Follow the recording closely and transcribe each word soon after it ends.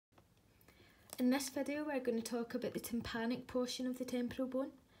In this video we're going to talk about the tympanic portion of the temporal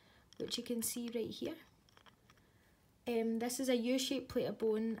bone, which you can see right here. This is a U-shaped plate of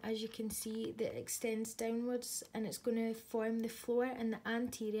bone, as you can see, that extends downwards, and it's going to form the floor and the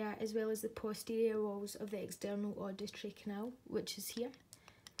anterior as well as the posterior walls of the external auditory canal, which is here.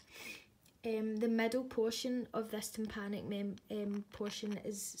 The middle portion of this tympanic portion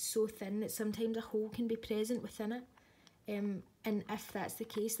is so thin that sometimes a hole can be present within it. And if that's the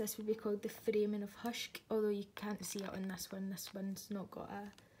case, this would be called the foramen of Hushk, although you can't see it on this one. This one's not got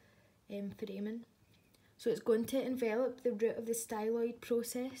a foramen. So it's going to envelop the root of the styloid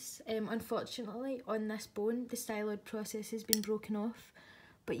process. Unfortunately, on this bone, the styloid process has been broken off,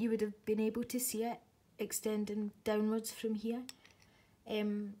 but you would have been able to see it extending downwards from here.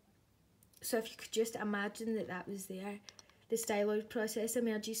 So if you could just imagine that that was there. The styloid process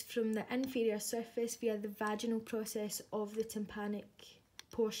emerges from the inferior surface via the vaginal process of the tympanic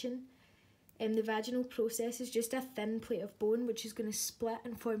portion. The vaginal process is just a thin plate of bone which is going to split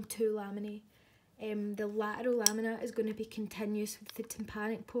and form two laminae. The lateral lamina is going to be continuous with the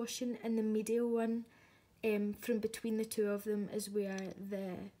tympanic portion, and the medial one, from between the two of them, is where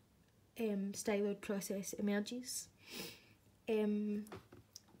the styloid process emerges.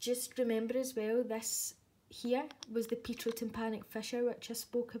 Just remember as well, this here was the petrotympanic fissure which I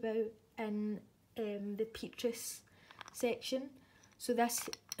spoke about in the petrous section. So this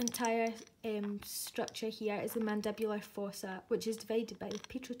entire structure here is the mandibular fossa, which is divided by the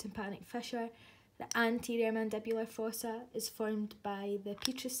petrotympanic fissure. The anterior mandibular fossa is formed by the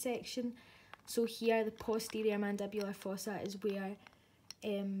petrous section. So here the posterior mandibular fossa is where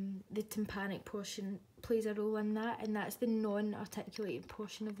the tympanic portion plays a role in that, and that's the non-articulated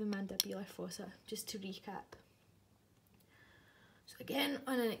portion of the mandibular fossa, just to recap. So again,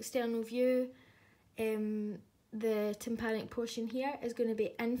 on an external view, the tympanic portion here is going to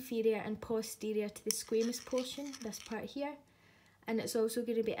be inferior and posterior to the squamous portion, this part here, and it's also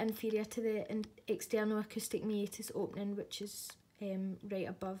going to be inferior to the external acoustic meatus opening, which is right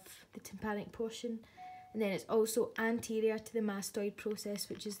above the tympanic portion. And then it's also anterior to the mastoid process,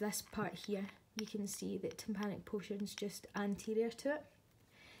 which is this part here. You can see that tympanic portion is just anterior to it.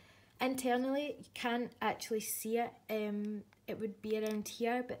 Internally, you can't actually see it. It would be around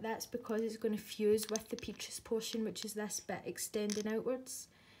here, but that's because it's going to fuse with the petrous portion, which is this bit extending outwards.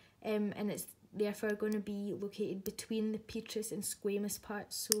 And it's therefore going to be located between the petrous and squamous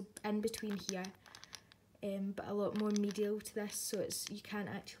parts, so in between here. But a lot more medial to this, so you can't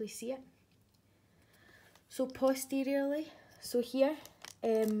actually see it. So posteriorly, so here,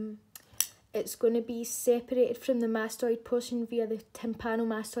 it's going to be separated from the mastoid portion via the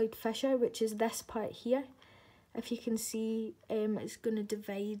tympanomastoid fissure, which is this part here. If you can see, it's going to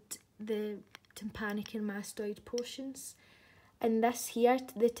divide the tympanic and mastoid portions. And this here,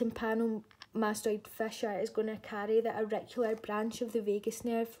 the tympanomastoid fissure, is going to carry the auricular branch of the vagus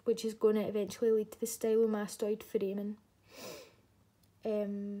nerve, which is going to eventually lead to the stylomastoid foramen.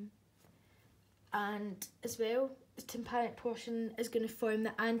 And as well, the tympanic portion is going to form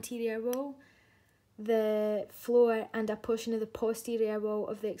the anterior wall, the floor, and a portion of the posterior wall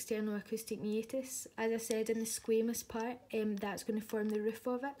of the external acoustic meatus. As I said, in the squamous part, that's going to form the roof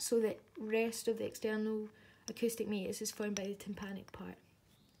of it, so the rest of the external acoustic meatus is formed by the tympanic part.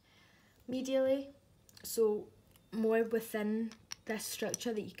 Medially, so more within this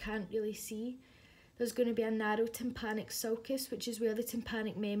structure that you can't really see, there's going to be a narrow tympanic sulcus, which is where the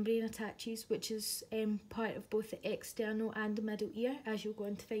tympanic membrane attaches, which is part of both the external and the middle ear, as you're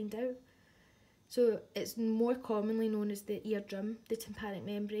going to find out. So it's more commonly known as the eardrum, the tympanic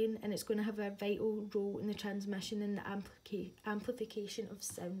membrane, and it's going to have a vital role in the transmission and the amplification of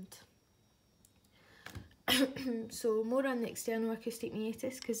sound. So more on the external acoustic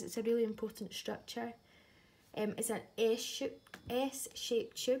meatus, because it's a really important structure. It's an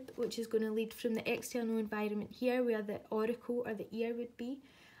S-shaped tube, which is going to lead from the external environment here, where the auricle or the ear would be,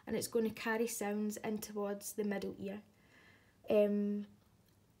 and it's going to carry sounds in towards the middle ear.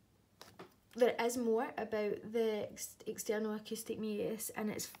 There is more about the external acoustic meatus and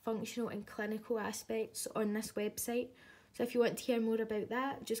its functional and clinical aspects on this website. So if you want to hear more about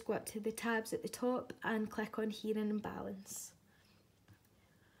that, just go up to the tabs at the top and click on Hearing and Balance.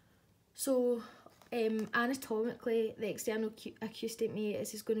 So anatomically, the external acoustic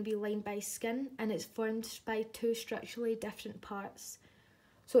meatus is going to be lined by skin, and it's formed by two structurally different parts.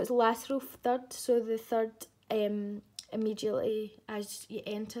 So it's lateral third, so the third immediately as you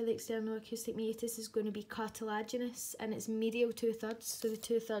enter the external acoustic meatus is going to be cartilaginous, and it's medial 2/3, so the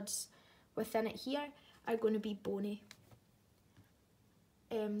 2/3 within it here are going to be bony.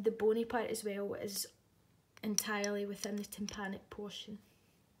 The bony part as well is entirely within the tympanic portion.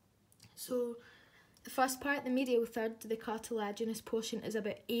 So the first part, the medial third, the cartilaginous portion, is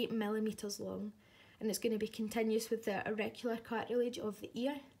about 8 millimeters long, and it's going to be continuous with the auricular cartilage of the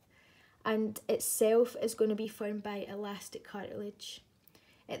ear, and itself is going to be formed by elastic cartilage.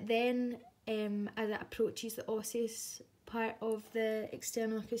 It then, as it approaches the osseous part of the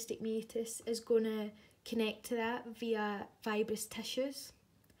external acoustic meatus, is going to connect to that via fibrous tissues,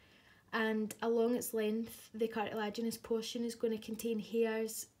 and along its length the cartilaginous portion is going to contain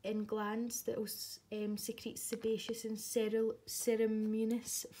hairs and glands that will secrete sebaceous and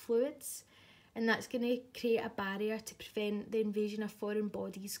ceruminous fluids, and that's going to create a barrier to prevent the invasion of foreign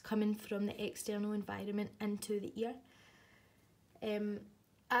bodies coming from the external environment into the ear.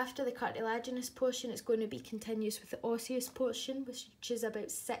 After the cartilaginous portion, it's going to be continuous with the osseous portion, which is about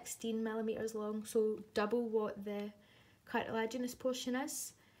 16 millimeters long, so double what the cartilaginous portion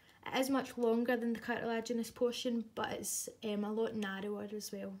is. It is much longer than the cartilaginous portion, but it's a lot narrower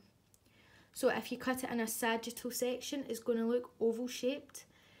as well. So if you cut it in a sagittal section, it's going to look oval shaped,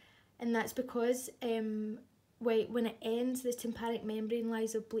 and that's because when it ends, the tympanic membrane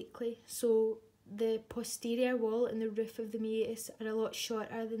lies obliquely, so the posterior wall and the roof of the meatus are a lot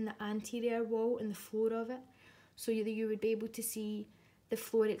shorter than the anterior wall and the floor of it, so you would be able to see the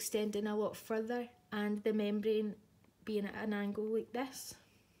floor extending a lot further and the membrane being at an angle like this.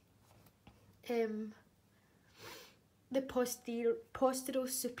 The posterior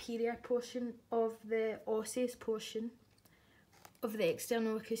superior portion of the osseous portion of the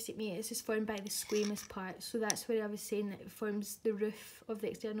external acoustic meatus is formed by the squamous part, so that's where I was saying that it forms the roof of the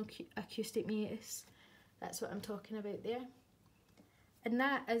external acoustic meatus. That's what I'm talking about there. And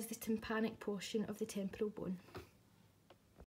that is the tympanic portion of the temporal bone.